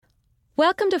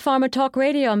Welcome to Pharma Talk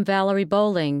Radio. I'm Valerie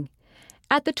Bowling.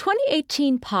 At the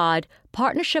 2018 POD,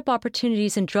 Partnership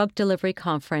Opportunities in Drug Delivery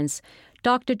Conference,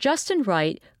 Dr. Justin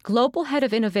Wright, Global Head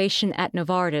of Innovation at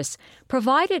Novartis,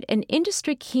 provided an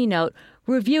industry keynote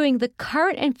reviewing the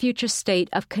current and future state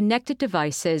of connected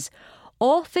devices,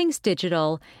 all things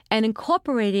digital, and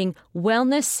incorporating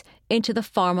wellness into the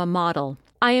pharma model.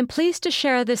 I am pleased to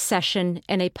share this session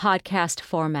in a podcast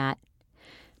format.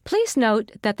 Please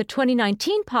note that the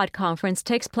 2019 POD conference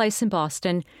takes place in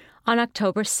Boston on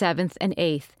October 7th and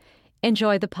 8th.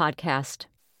 Enjoy the podcast.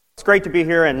 It's great to be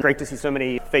here and great to see so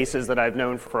many faces that I've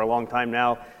known for a long time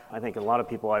now. I think a lot of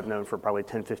people I've known for probably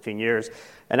 10, 15 years.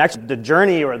 And actually the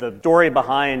journey or the story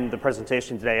behind the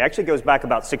presentation today actually goes back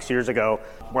about 6 years ago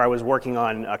where I was working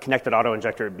on a connected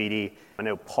auto-injector at BD. I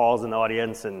know Paul's in the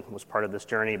audience and was part of this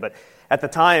journey. But at the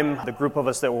time, the group of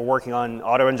us that were working on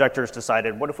auto-injectors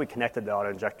decided, what if we connected the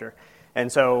auto-injector? And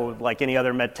so like any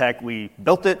other med tech, we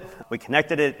built it, we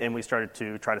connected it, and we started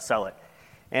to try to sell it.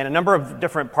 And a number of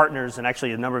different partners, and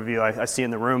actually a number of you I see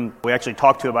in the room, we actually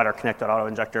talked to about our connected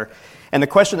auto-injector. And the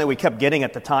question that we kept getting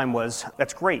at the time was,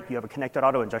 that's great, you have a connected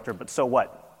auto-injector, but so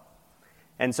what?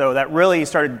 And so that really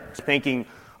started thinking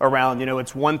around,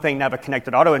 it's one thing to have a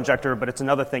connected auto-injector, but it's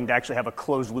another thing to actually have a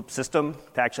closed-loop system,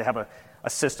 to actually have a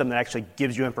system that actually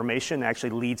gives you information, that actually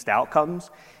leads to outcomes.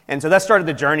 And so that started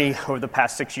the journey over the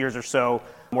past 6 years or so,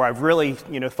 where I've really,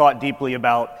 thought deeply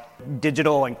about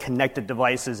digital and connected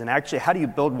devices and actually how do you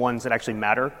build ones that actually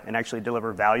matter and actually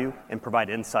deliver value and provide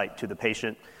insight to the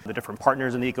patient, the different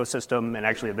partners in the ecosystem, and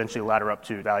actually eventually ladder up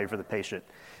to value for the patient.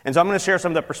 And so I'm going to share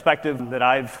some of the perspective that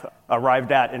I've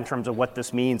arrived at in terms of what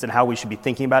this means and how we should be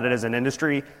thinking about it as an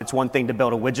industry. It's one thing to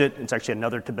build a widget. It's actually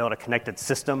another to build a connected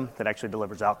system that actually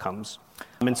delivers outcomes.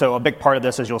 And so a big part of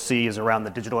this, as you'll see, is around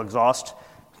the digital exhaust.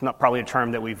 Not probably a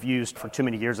term that we've used for too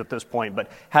many years at this point,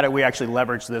 but how do we actually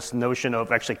leverage this notion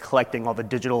of actually collecting all the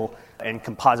digital and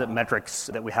composite metrics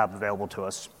that we have available to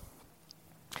us?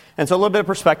 And so a little bit of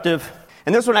perspective,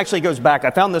 and this one actually goes back.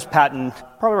 I found this patent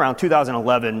probably around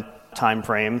 2011 time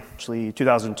frame. Actually,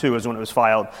 2002 is when it was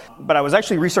filed. But I was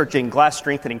actually researching glass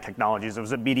strengthening technologies. I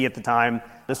was at BD at the time.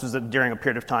 This was during a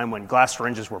period of time when glass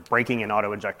syringes were breaking in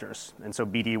auto-injectors. And so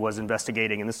BD was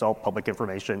investigating, and this is all public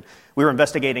information. We were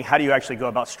investigating how do you actually go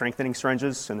about strengthening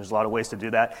syringes, and there's a lot of ways to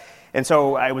do that. And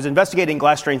so I was investigating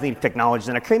glass strengthening technologies,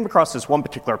 and I came across this one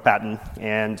particular patent,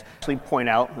 and actually point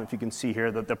out, if you can see here,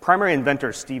 that the primary inventor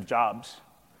is Steve Jobs.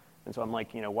 And so I'm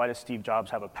like, why does Steve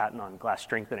Jobs have a patent on glass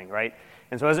strengthening, right?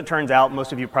 And so as it turns out,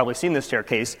 most of you have probably seen this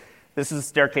staircase. This is a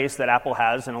staircase that Apple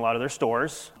has in a lot of their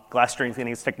stores. Glass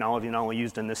strengthening is technology not only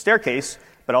used in this staircase,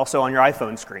 but also on your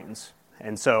iPhone screens.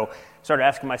 And so I started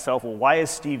asking myself, well, why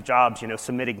is Steve Jobs,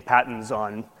 submitting patents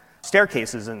on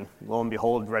staircases? And lo and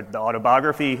behold, read the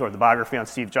autobiography or the biography on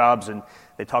Steve Jobs, and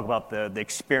they talk about the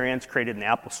experience created in the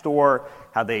Apple Store,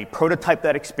 how they prototyped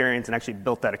that experience and actually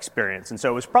built that experience. And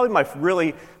so it was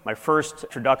probably my first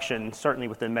introduction, certainly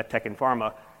within medtech and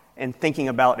pharma, and thinking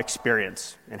about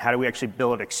experience and how do we actually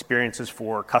build experiences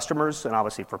for customers and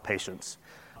obviously for patients.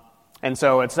 And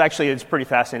so it's pretty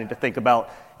fascinating to think about,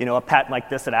 a patent like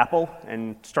this at Apple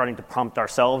and starting to prompt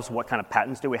ourselves, what kind of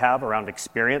patents do we have around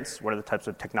experience? What are the types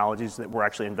of technologies that we're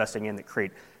actually investing in that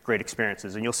create great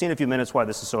experiences? And you'll see in a few minutes why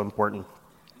this is so important.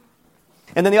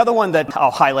 And then the other one that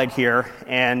I'll highlight here,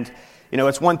 and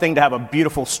it's one thing to have a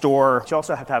beautiful store, but you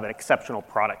also have to have an exceptional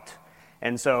product.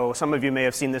 And so some of you may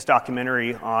have seen this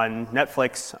documentary on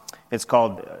Netflix. It's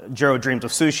called Jiro Dreams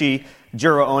of Sushi.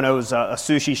 Jiro Ono's a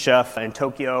sushi chef in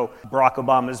Tokyo. Barack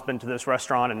Obama's been to this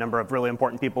restaurant, a number of really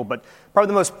important people. But probably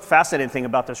the most fascinating thing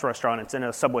about this restaurant, it's in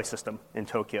a subway system in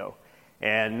Tokyo.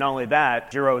 And not only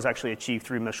that, Jiro has actually achieved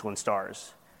 3 Michelin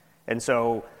stars. And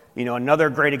so,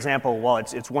 another great example, while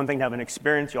it's one thing to have an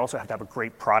experience, you also have to have a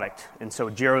great product. And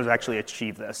so Jiro's actually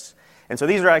achieved this. And so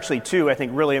these are actually 2, I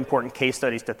think, really important case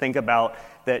studies to think about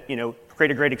that,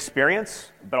 create a great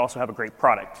experience, but also have a great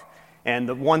product. And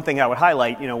the one thing I would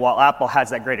highlight, while Apple has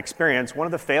that great experience, one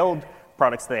of the failed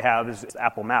products they have is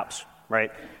Apple Maps,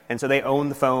 right? And so they own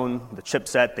the phone, the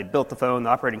chipset, they built the phone, the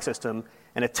operating system,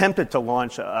 and attempted to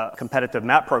launch a competitive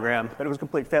map program, but it was a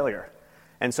complete failure.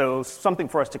 And so something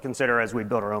for us to consider as we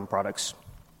build our own products.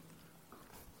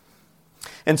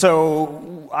 And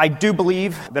so I do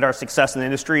believe that our success in the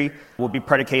industry will be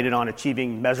predicated on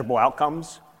achieving measurable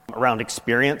outcomes around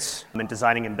experience and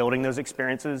designing and building those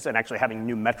experiences and actually having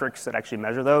new metrics that actually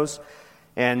measure those.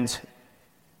 And,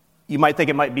 You might think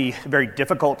it might be very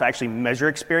difficult to actually measure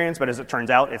experience, but as it turns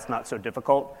out, it's not so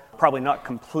difficult. Probably not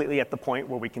completely at the point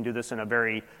where we can do this in a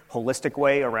very holistic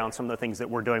way around some of the things that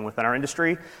we're doing within our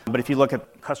industry. But if you look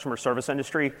at customer service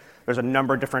industry, there's a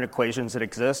number of different equations that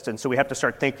exist. And so we have to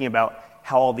start thinking about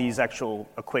how all these actual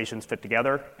equations fit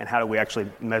together and how do we actually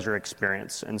measure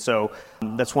experience. And so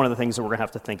that's one of the things that we're going to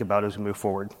have to think about as we move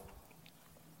forward.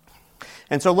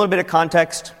 And so a little bit of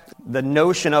context. The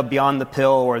notion of beyond the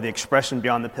pill or the expression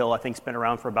beyond the pill, I think, has been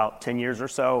around for about 10 years or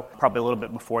so, probably a little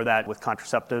bit before that with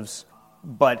contraceptives.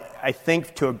 But I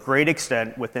think to a great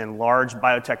extent within large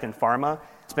biotech and pharma,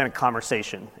 it's been a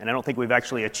conversation. And I don't think we've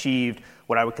actually achieved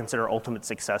what I would consider ultimate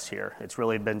success here. It's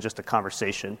really been just a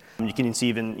conversation. And you can see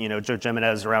even, Joe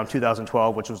Jimenez around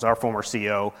 2012, which was our former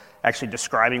CEO, actually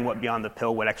describing what beyond the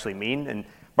pill would actually mean. And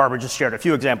Barbara just shared a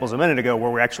few examples a minute ago where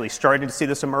we're actually starting to see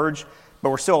this emerge. But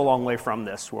we're still a long way from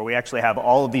this, where we actually have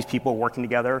all of these people working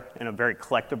together in a very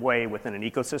collective way within an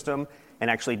ecosystem and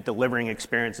actually delivering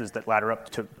experiences that ladder up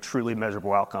to truly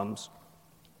measurable outcomes.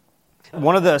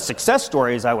 One of the success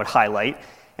stories I would highlight,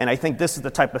 and I think this is the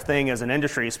type of thing as an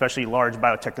industry, especially large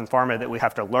biotech and pharma, that we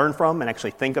have to learn from and actually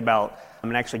think about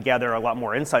and actually gather a lot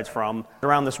more insights from,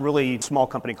 around this really small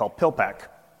company called PillPack.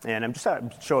 And I'm just a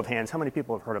show of hands, how many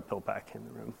people have heard of PillPack in the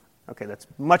room? Okay, that's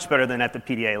much better than at the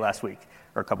PDA last week,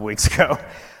 or a couple weeks ago.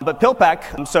 But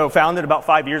PillPack, so founded about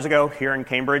 5 years ago here in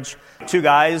Cambridge. Two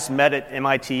guys met at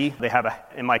MIT. They have a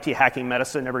MIT Hacking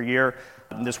Medicine every year.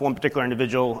 This one particular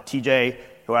individual, TJ,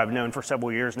 who I've known for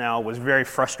several years now, was very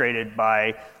frustrated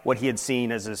by what he had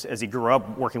seen as he grew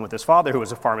up working with his father, who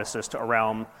was a pharmacist,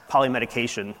 around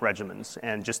polymedication regimens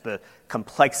and just the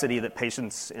complexity that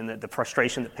patients and the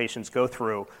frustration that patients go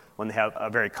through when they have a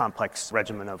very complex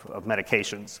regimen of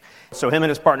medications. So him and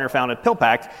his partner founded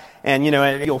PillPack, and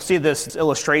you'll see this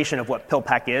illustration of what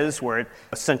PillPack is, where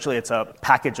essentially it's a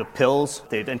package of pills.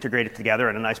 They've integrated together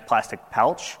in a nice plastic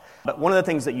pouch. But one of the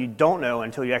things that you don't know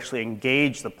until you actually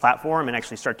engage the platform and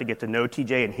actually start to get to know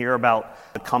TJ and hear about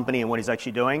the company and what he's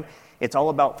actually doing, it's all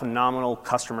about phenomenal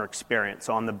customer experience.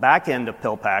 So on the back end of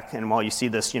PillPack, and while you see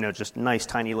this, just nice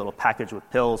tiny little package with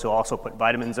pills, he'll also put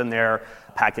vitamins in there,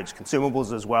 package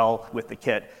consumables as well with the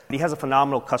kit. He has a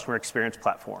phenomenal customer experience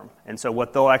platform. And so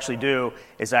what they'll actually do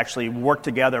is actually work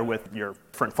together with your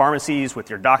different pharmacies, with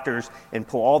your doctors, and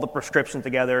pull all the prescriptions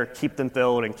together, keep them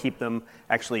filled, and keep them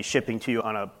actually shipping to you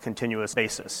on a continuous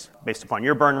basis, based upon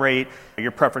your burn rate,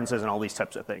 your preferences, and all these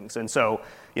types of things. And so,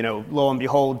 lo and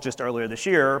behold, just earlier this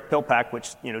year, PillPack,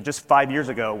 which, just 5 years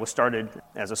ago was started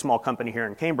as a small company here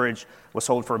in Cambridge, was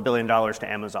sold for $1 billion to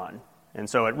Amazon. And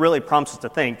so it really prompts us to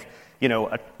think,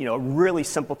 a really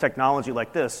simple technology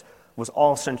like this was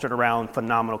all centered around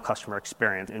phenomenal customer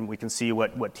experience, and we can see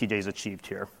what TJ's achieved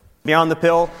here. Beyond the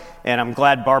pill, and I'm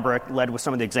glad Barbara led with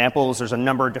some of the examples. There's a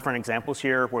number of different examples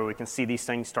here where we can see these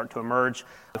things start to emerge.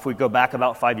 If we go back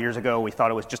about 5 years ago, we thought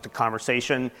it was just a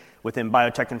conversation. Within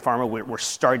biotech and pharma, we're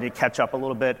starting to catch up a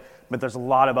little bit, but there's a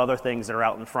lot of other things that are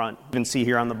out in front. You can see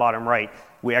here on the bottom right,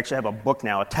 we actually have a book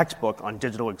now, a textbook on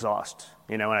digital exhaust.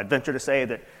 And I'd venture to say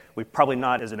that we've probably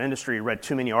not, as an industry, read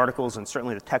too many articles, and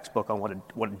certainly the textbook on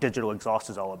what digital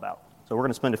exhaust is all about. So we're going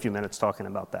to spend a few minutes talking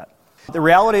about that. The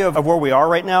reality of where we are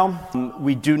right now,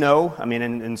 we do know,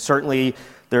 and certainly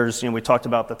there's, we talked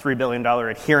about the $3 billion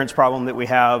adherence problem that we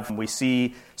have. We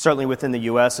see, certainly within the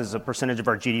U.S., as a percentage of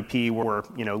our GDP, we're,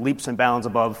 leaps and bounds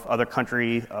above other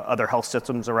other health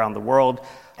systems around the world.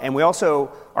 And we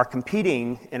also are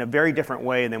competing in a very different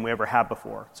way than we ever have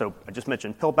before. So I just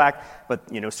mentioned PillPack, but,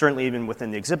 certainly even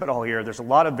within the exhibit hall here, there's a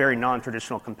lot of very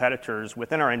non-traditional competitors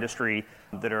within our industry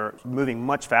that are moving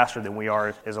much faster than we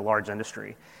are as a large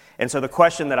industry. And so the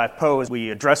question that I've posed,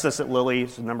 we addressed this at Lilly,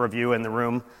 a number of you in the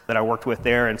room that I worked with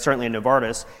there, and certainly in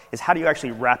Novartis, is how do you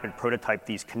actually rapid prototype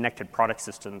these connected product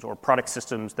systems or product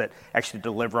systems that actually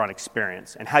deliver on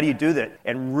experience? And how do you do that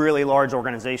in really large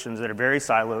organizations that are very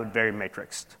siloed, very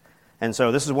matrixed? And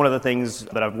so this is one of the things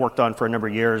that I've worked on for a number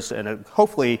of years, and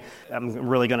hopefully I'm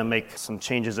really going to make some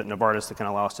changes at Novartis that can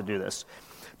allow us to do this.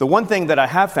 The one thing that I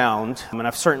have found, and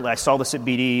I saw this at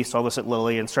BD, saw this at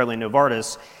Lilly, and certainly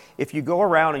Novartis, if you go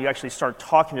around and you actually start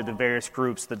talking to the various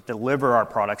groups that deliver our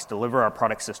products, deliver our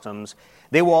product systems,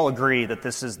 they will all agree that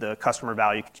this is the customer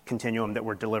value continuum that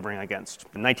we're delivering against.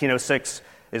 In 1906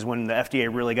 is when the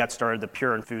FDA really got started, the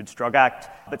Pure and Foods Drug Act.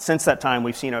 But since that time,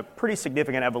 we've seen a pretty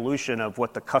significant evolution of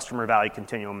what the customer value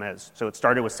continuum is. So it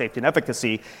started with safety and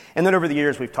efficacy, and then over the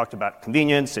years, we've talked about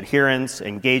convenience, adherence,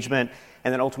 engagement,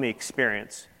 and then ultimately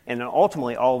experience. And then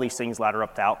ultimately, all these things ladder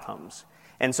up to outcomes.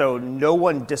 And so no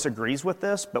one disagrees with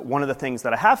this, but one of the things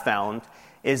that I have found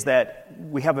is that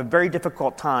we have a very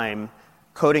difficult time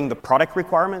coding the product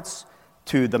requirements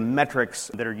to the metrics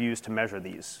that are used to measure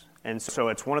these. And so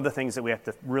it's one of the things that we have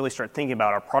to really start thinking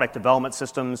about, our product development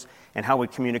systems and how we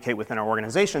communicate within our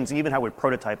organizations, even how we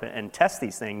prototype and test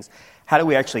these things. How do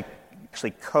we actually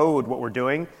code what we're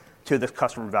doing to the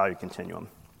customer value continuum?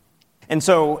 And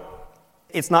so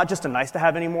it's not just a nice to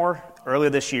have anymore. Earlier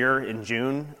this year in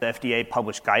June, the FDA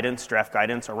published draft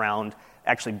guidance around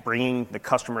actually bringing the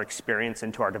customer experience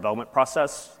into our development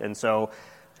process. And so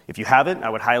if you haven't, I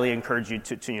would highly encourage you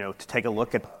to take a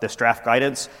look at this draft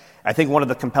guidance. I think one of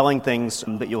the compelling things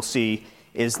that you'll see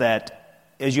is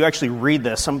that as you actually read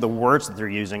this, some of the words that they're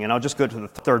using, and I'll just go to the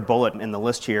third bullet in the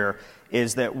list here,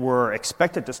 is that we're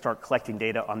expected to start collecting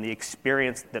data on the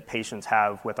experience that patients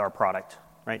have with our product,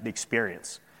 right? The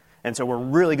experience. And so we're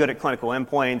really good at clinical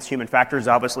endpoints. Human factors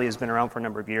obviously has been around for a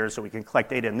number of years, so we can collect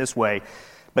data in this way.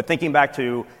 But thinking back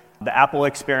to the Apple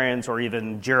experience or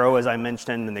even Jiro, as I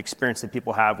mentioned, and the experience that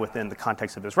people have within the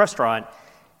context of this restaurant,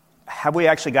 have we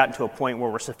actually gotten to a point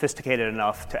where we're sophisticated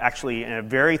enough to actually, in a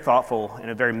very thoughtful, in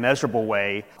a very measurable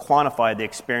way, quantify the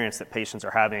experience that patients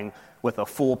are having with a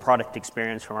full product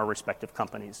experience from our respective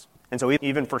companies? And so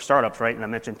even for startups, right, and I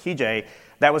mentioned TJ,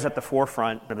 that was at the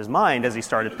forefront of his mind as he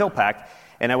started PillPack.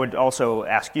 And I would also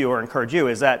ask you or encourage you,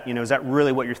 is that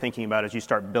really what you're thinking about as you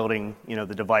start building, the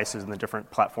devices and the different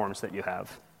platforms that you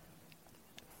have?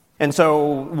 And so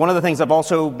one of the things I've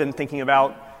also been thinking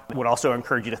about, would also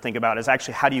encourage you to think about, is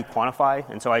actually how do you quantify?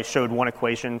 And so I showed one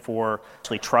equation for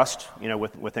actually trust,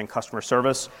 within customer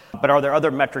service. But are there other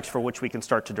metrics for which we can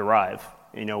start to derive?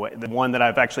 The one that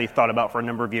I've actually thought about for a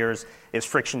number of years is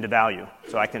friction to value.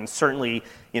 So I can certainly,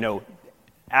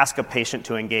 ask a patient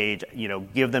to engage,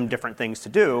 give them different things to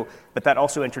do, but that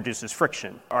also introduces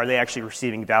friction. Are they actually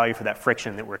receiving value for that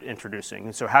friction that we're introducing?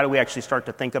 And so how do we actually start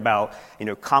to think about,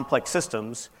 complex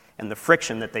systems and the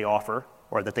friction that they offer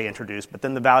or that they introduce, but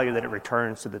then the value that it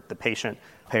returns to the patient,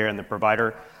 payer, and the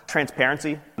provider?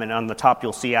 Transparency, and on the top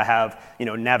you'll see I have,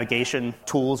 navigation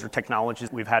tools or technologies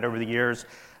we've had over the years.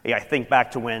 I think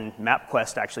back to when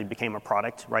MapQuest actually became a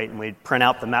product, right? And we'd print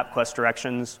out the MapQuest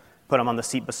directions, put them on the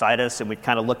seat beside us, and we'd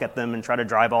kind of look at them and try to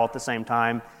drive all at the same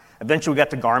time. Eventually we got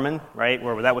to Garmin, right,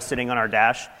 where that was sitting on our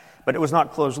dash, but it was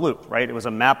not closed loop, right? It was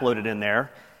a map loaded in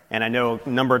there. And I know a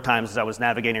number of times as I was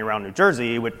navigating around New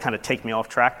Jersey, it would kind of take me off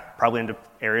track, probably into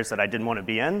areas that I didn't want to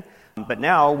be in. But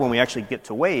now when we actually get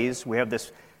to Waze, we have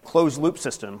this closed loop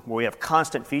system where we have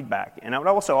constant feedback. And I would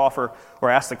also offer or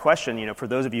ask the question, for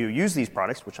those of you who use these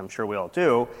products, which I'm sure we all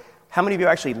do, how many of you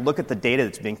actually look at the data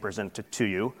that's being presented to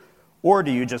you, or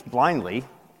do you just blindly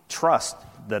trust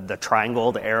the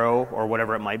triangle, the arrow, or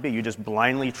whatever it might be? You just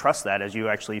blindly trust that as you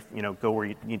actually, go where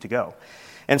you need to go.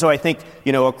 And so I think,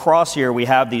 across here we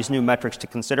have these new metrics to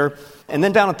consider. And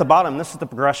then down at the bottom, this is the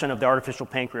progression of the artificial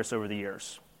pancreas over the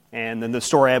years. And then the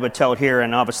story I would tell here,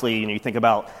 and obviously, you think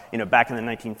about, back in the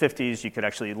 1950s, you could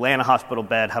actually lay in a hospital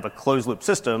bed, have a closed-loop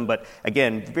system, but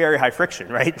again, very high friction,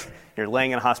 right? You're laying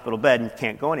in a hospital bed and you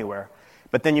can't go anywhere.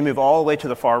 But then you move all the way to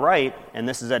the far right, and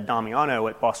this is Ed Damiano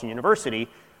at Boston University,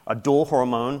 a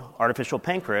dual-hormone artificial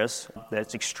pancreas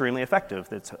that's extremely effective,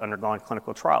 that's undergone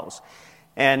clinical trials.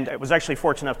 And I was actually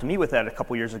fortunate enough to meet with Ed a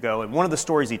couple years ago, and one of the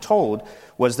stories he told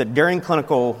was that during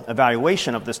clinical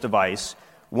evaluation of this device,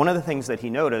 one of the things that he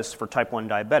noticed for type 1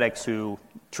 diabetics who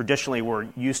traditionally were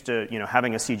used to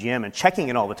having a CGM and checking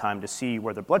it all the time to see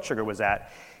where their blood sugar was at,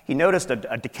 he noticed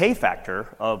a decay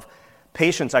factor of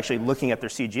patients actually looking at their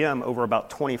CGM over about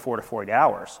 24 to 48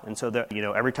 hours. And so that,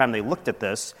 every time they looked at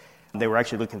this, they were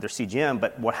actually looking at their CGM.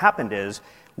 But what happened is,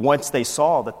 once they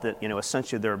saw that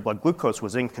essentially their blood glucose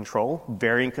was in control,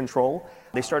 very in control,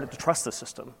 they started to trust the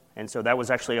system. And so that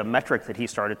was actually a metric that he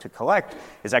started to collect,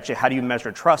 is actually how do you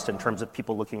measure trust in terms of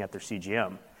people looking at their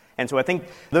CGM. And so I think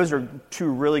those are two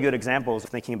really good examples of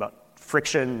thinking about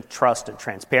friction, trust, and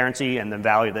transparency, and the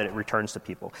value that it returns to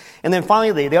people. And then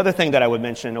finally, the other thing that I would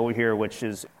mention over here, which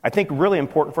is I think really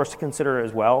important for us to consider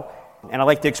as well, and I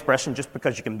like the expression, just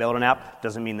because you can build an app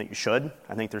doesn't mean that you should.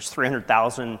 I think there's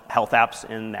 300,000 health apps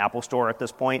in the Apple Store at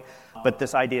this point, but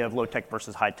this idea of low-tech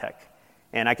versus high-tech.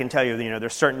 And I can tell you,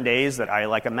 there's certain days that I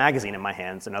like a magazine in my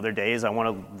hands, and other days I want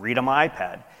to read on my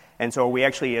iPad. And so are we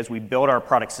actually, as we build our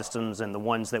product systems and the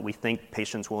ones that we think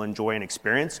patients will enjoy and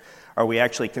experience, are we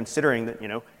actually considering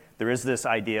that, there is this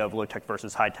idea of low-tech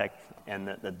versus high-tech and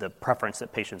the preference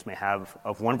that patients may have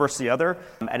of one versus the other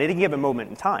at any given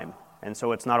moment in time? And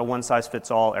so it's not a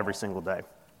one-size-fits-all every single day.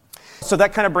 So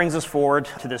that kind of brings us forward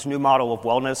to this new model of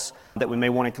wellness that we may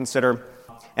want to consider.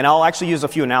 And I'll actually use a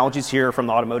few analogies here from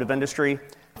the automotive industry.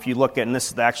 If you look at, and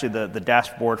this is actually the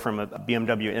dashboard from a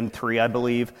BMW M3, I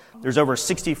believe, there's over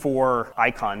 64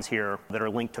 icons here that are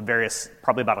linked to various,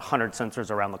 probably about 100 sensors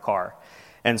around the car.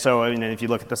 And so, if you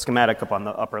look at the schematic up on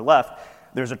the upper left,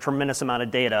 there's a tremendous amount of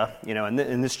data, and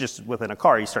this is just within a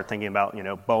car. You start thinking about,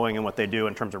 Boeing and what they do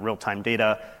in terms of real-time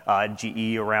data,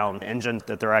 GE around engines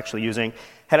that they're actually using.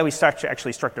 How do we start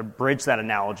to bridge that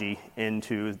analogy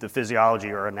into the physiology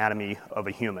or anatomy of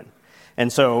a human?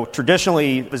 And so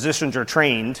traditionally, physicians are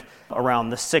trained around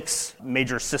the 6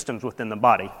 major systems within the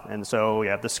body. And so you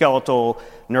have the skeletal,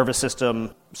 nervous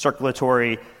system,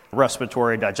 circulatory,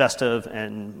 respiratory, digestive,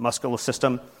 and muscular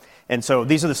system. And so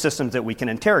these are the systems that we can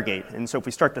interrogate. And so if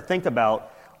we start to think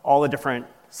about all the different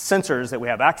sensors that we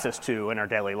have access to in our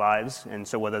daily lives, and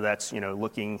so whether that's,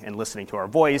 looking and listening to our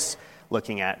voice,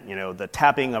 looking at, the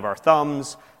tapping of our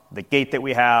thumbs, the gait that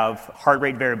we have, heart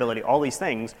rate variability, all these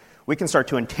things, we can start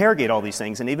to interrogate all these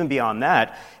things. And even beyond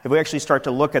that, if we actually start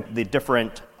to look at the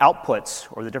different outputs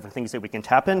or the different things that we can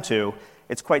tap into,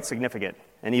 it's quite significant.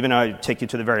 And even I take you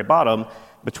to the very bottom,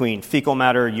 between fecal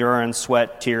matter, urine,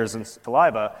 sweat, tears, and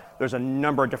saliva, there's a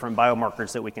number of different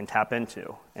biomarkers that we can tap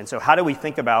into. And so how do we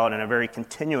think about, in a very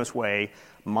continuous way,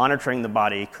 monitoring the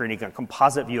body, creating a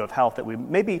composite view of health that we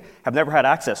maybe have never had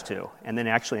access to, and then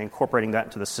actually incorporating that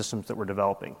into the systems that we're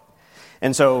developing?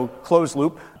 And so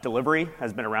closed-loop delivery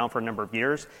has been around for a number of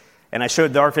years. And I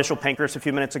showed the artificial pancreas a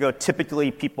few minutes ago. Typically,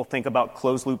 people think about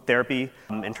closed-loop therapy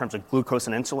in terms of glucose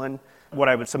and insulin. What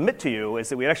I would submit to you is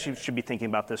that we actually should be thinking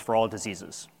about this for all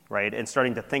diseases, right? And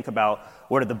starting to think about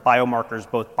what are the biomarkers,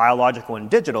 both biological and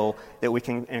digital, that we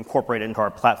can incorporate into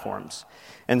our platforms.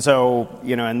 And so,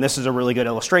 and this is a really good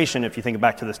illustration. If you think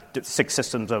back to the 6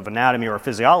 systems of anatomy or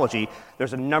physiology,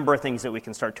 there's a number of things that we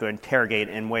can start to interrogate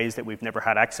in ways that we've never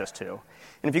had access to.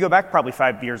 And if you go back probably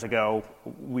 5 years ago,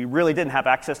 we really didn't have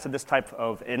access to this type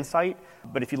of insight.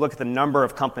 But if you look at the number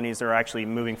of companies that are actually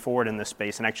moving forward in this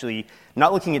space and actually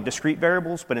not looking at discrete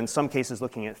variables, but in some cases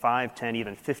looking at 5, 10,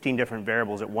 even 15 different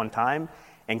variables at one time,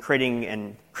 and creating,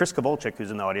 and Chris Kowalczyk,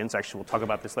 who's in the audience, actually we'll talk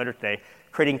about this later today,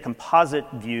 creating composite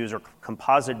views or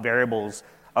composite variables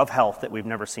of health that we've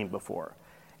never seen before.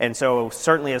 And so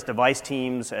certainly as device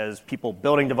teams, as people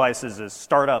building devices, as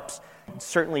startups,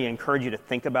 certainly encourage you to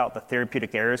think about the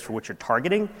therapeutic areas for which you're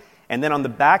targeting. And then on the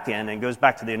back end, and it goes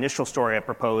back to the initial story I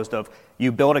proposed of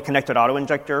you build a connected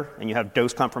auto-injector and you have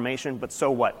dose confirmation, but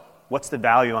so what? What's the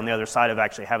value on the other side of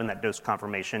actually having that dose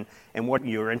confirmation, and what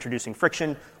you're introducing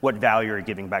friction, what value you're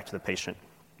giving back to the patient?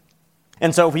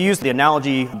 And so if we use the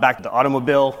analogy back to the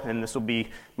automobile, and this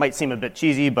might seem a bit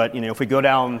cheesy, but if we go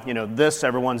down, this,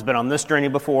 everyone's been on this journey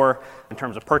before in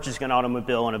terms of purchasing an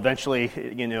automobile, and eventually,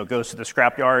 it goes to the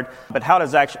scrapyard. But how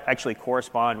does that actually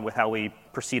correspond with how we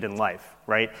proceed in life,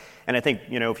 right? And I think,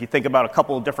 if you think about a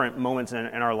couple of different moments in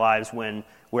our lives when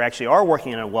we actually are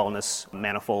working in a wellness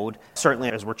manifold,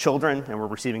 certainly as we're children and we're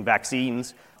receiving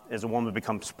vaccines, as a woman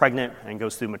becomes pregnant and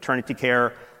goes through maternity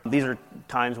care. These are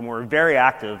times when we're very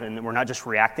active and we're not just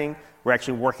reacting, we're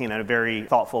actually working in a very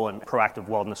thoughtful and proactive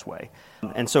wellness way.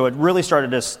 And so it really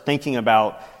started us thinking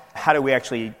about how do we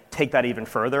actually take that even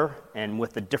further, and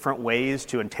with the different ways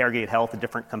to interrogate health, the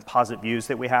different composite views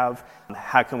that we have,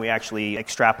 how can we actually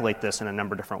extrapolate this in a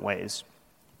number of different ways?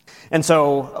 And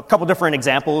so a couple different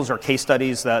examples or case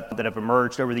studies that have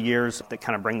emerged over the years that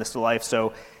kind of bring this to life.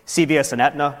 So CVS and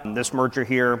Aetna, this merger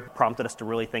here prompted us to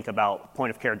really think about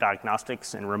point-of-care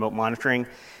diagnostics and remote monitoring.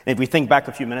 And if we think back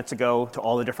a few minutes ago to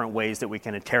all the different ways that we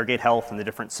can interrogate health in the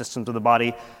different systems of the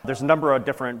body, there's a number of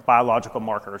different biological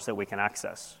markers that we can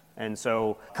access. And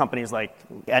so companies like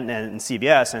Aetna and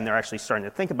CVS, and they're actually starting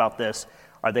to think about this,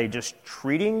 are they just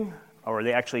treating, or are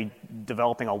they actually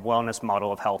developing a wellness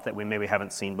model of health that we maybe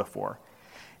haven't seen before?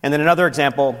 And then another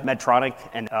example, Medtronic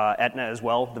and Aetna as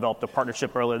well developed a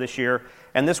partnership earlier this year,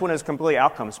 and this one is completely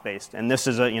outcomes-based. And this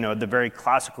is the very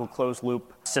classical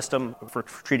closed-loop system for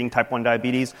treating type 1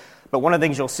 diabetes. But one of the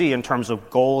things you'll see in terms of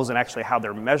goals and actually how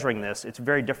they're measuring this, it's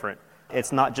very different.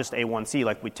 It's not just A1C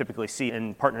like we typically see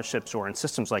in partnerships or in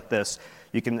systems like this.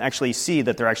 You can actually see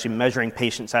that they're actually measuring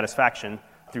patient satisfaction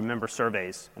through member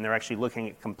surveys, and they're actually looking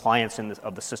at compliance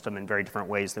of the system in very different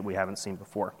ways that we haven't seen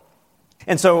before.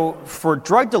 And so for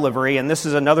drug delivery, and this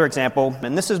is another example,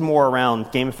 and this is more around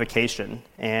gamification.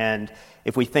 And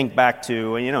if we think back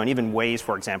to, and even Waze,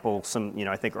 for example,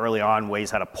 I think early on Waze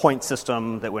had a point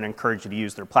system that would encourage you to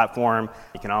use their platform.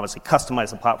 You can obviously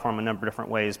customize the platform a number of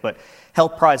different ways, but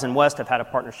HealthPrize and West have had a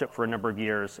partnership for a number of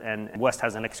years, and West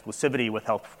has an exclusivity with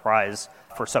HealthPrize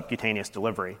for subcutaneous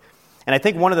delivery. And I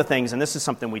think one of the things, and this is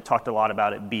something we talked a lot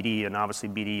about at BD, and obviously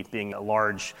BD being a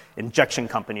large injection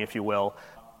company, if you will,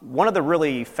 one of the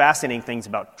really fascinating things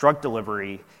about drug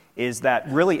delivery is that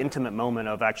really intimate moment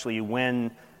of actually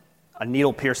when a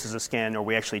needle pierces the skin, or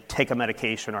we actually take a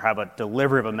medication or have a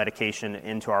delivery of a medication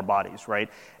into our bodies, right?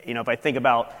 If I think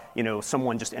about,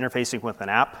 someone just interfacing with an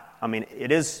app,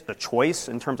 it is a choice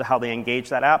in terms of how they engage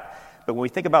that app. But when we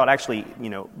think about actually,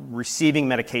 receiving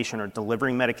medication or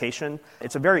delivering medication,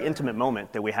 it's a very intimate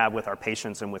moment that we have with our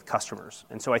patients and with customers.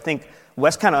 And so I think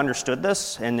Wes kind of understood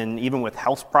this, and then even with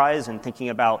Health Prize and thinking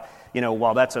about,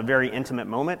 while that's a very intimate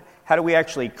moment, how do we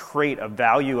actually create a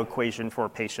value equation for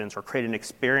patients or create an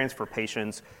experience for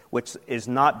patients which is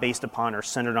not based upon or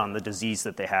centered on the disease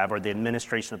that they have or the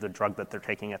administration of the drug that they're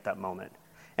taking at that moment.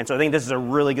 And so I think this is a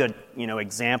really good,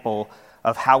 example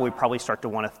of how we probably start to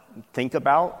want to think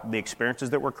about the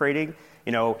experiences that we're creating.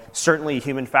 Certainly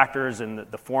human factors and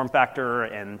the form factor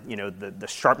and, the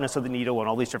sharpness of the needle and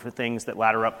all these different things that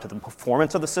ladder up to the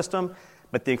performance of the system.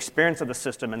 But the experience of the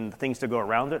system and the things that go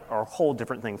around it are a whole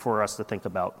different thing for us to think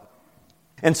about.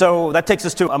 And so that takes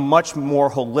us to a much more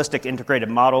holistic integrated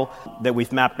model that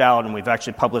we've mapped out, and we've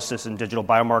actually published this in Digital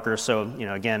Biomarkers. So,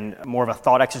 again, more of a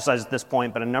thought exercise at this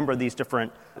point, but a number of these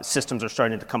different systems are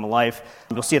starting to come alive.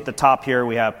 You'll see at the top here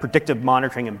we have predictive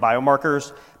monitoring and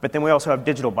biomarkers, but then we also have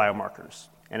digital biomarkers.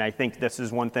 And I think this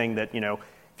is one thing that,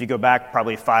 if you go back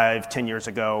probably 5-10 years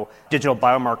ago, digital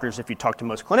biomarkers, if you talk to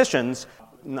most clinicians,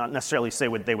 not necessarily say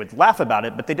they would laugh about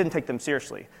it, but they didn't take them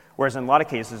seriously. Whereas in a lot of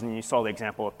cases, and you saw the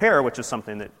example of Pear, which is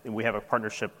something that we have a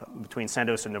partnership between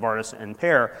Sandoz and Novartis and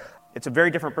Pear, it's a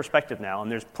very different perspective now.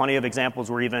 And there's plenty of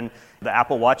examples where even the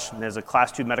Apple Watch, there's a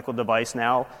Class 2 medical device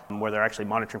now where they're actually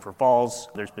monitoring for falls.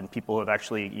 There's been people who have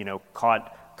actually,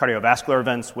 caught cardiovascular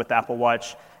events with the Apple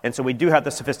Watch. And so we do have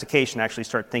the sophistication to actually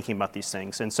start thinking about these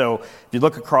things. And so if you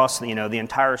look across, the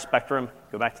entire spectrum,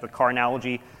 go back to the car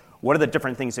analogy, what are the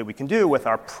different things that we can do with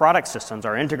our product systems,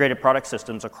 our integrated product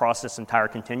systems across this entire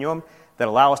continuum that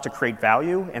allow us to create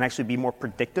value and actually be more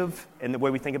predictive in the way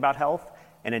we think about health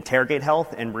and interrogate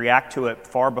health and react to it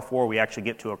far before we actually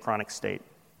get to a chronic state.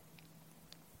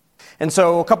 And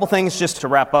so a couple things just to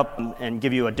wrap up and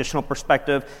give you additional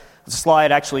perspective. It's a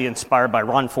slide actually inspired by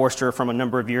Ron Forster from a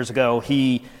number of years ago.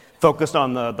 He focused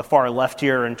on the far left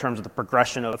here in terms of the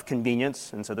progression of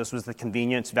convenience. And so this was the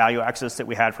convenience value axis that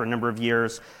we had for a number of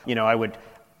years. I would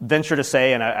venture to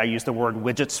say, and I use the word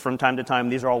widgets from time to time,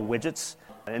 these are all widgets.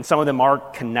 And some of them are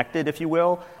connected, if you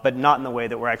will, but not in the way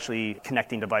that we're actually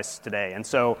connecting devices today. And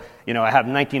so, I have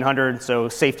 1900, so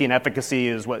safety and efficacy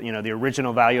is what, the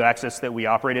original value axis that we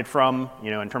operated from,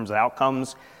 in terms of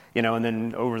outcomes. And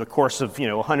then over the course of,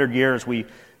 100 years, we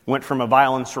went from a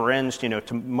vial and syringe,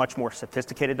 to much more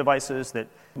sophisticated devices that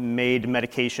made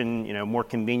medication, more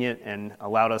convenient and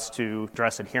allowed us to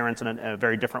address adherence in a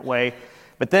very different way.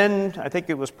 But then I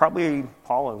think it was probably,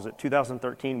 Paul, was it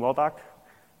 2013, WellDoc?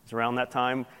 It's around that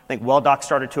time. I think WellDoc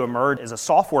started to emerge as a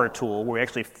software tool where we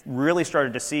actually really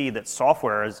started to see that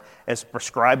software as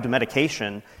prescribed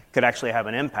medication could actually have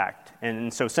an impact.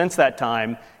 And so since that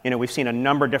time, we've seen a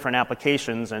number of different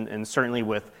applications, and certainly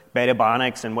with Beta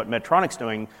Bionics and what Medtronic's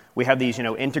doing, we have these,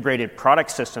 integrated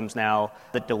product systems now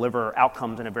that deliver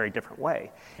outcomes in a very different way.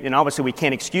 And obviously we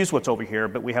can't excuse what's over here,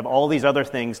 but we have all these other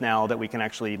things now that we can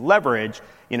actually leverage,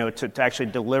 to actually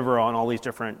deliver on all these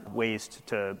different ways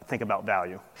to think about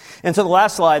value. And so the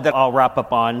last slide that I'll wrap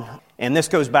up on, and this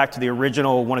goes back to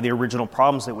one of the original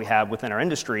problems that we have within our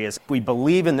industry, is we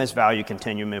believe in this value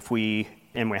continuum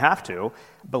and we have to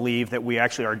believe that we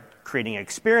actually are creating an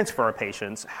experience for our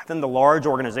patients. Then the large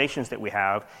organizations that we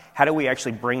have, how do we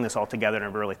actually bring this all together in a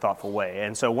really thoughtful way?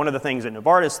 And so one of the things at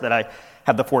Novartis that I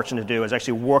have the fortune to do is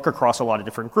actually work across a lot of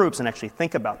different groups and actually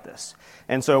think about this.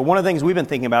 And so one of the things we've been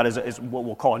thinking about is what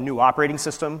we'll call a new operating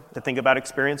system to think about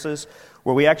experiences,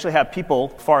 where we actually have people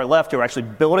far left who are actually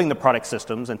building the product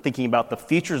systems and thinking about the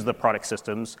features of the product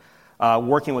systems,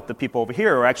 working with the people over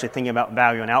here who are actually thinking about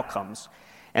value and outcomes.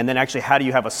 And then actually, how do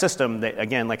you have a system that,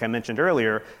 again, like I mentioned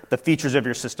earlier, the features of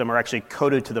your system are actually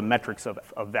coded to the metrics of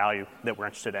value that we're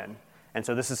interested in. And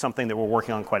so this is something that we're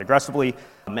working on quite aggressively,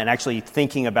 and actually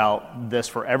thinking about this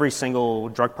for every single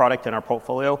drug product in our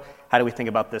portfolio. How do we think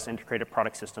about this integrated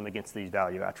product system against these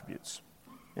value attributes?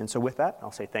 And so with that,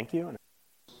 I'll say thank you.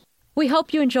 We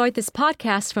hope you enjoyed this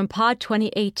podcast from Pod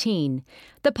 2018.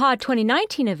 The Pod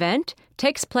 2019 event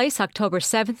takes place October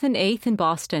 7th and 8th in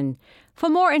Boston. For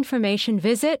more information,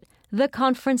 visit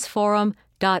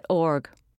theconferenceforum.org.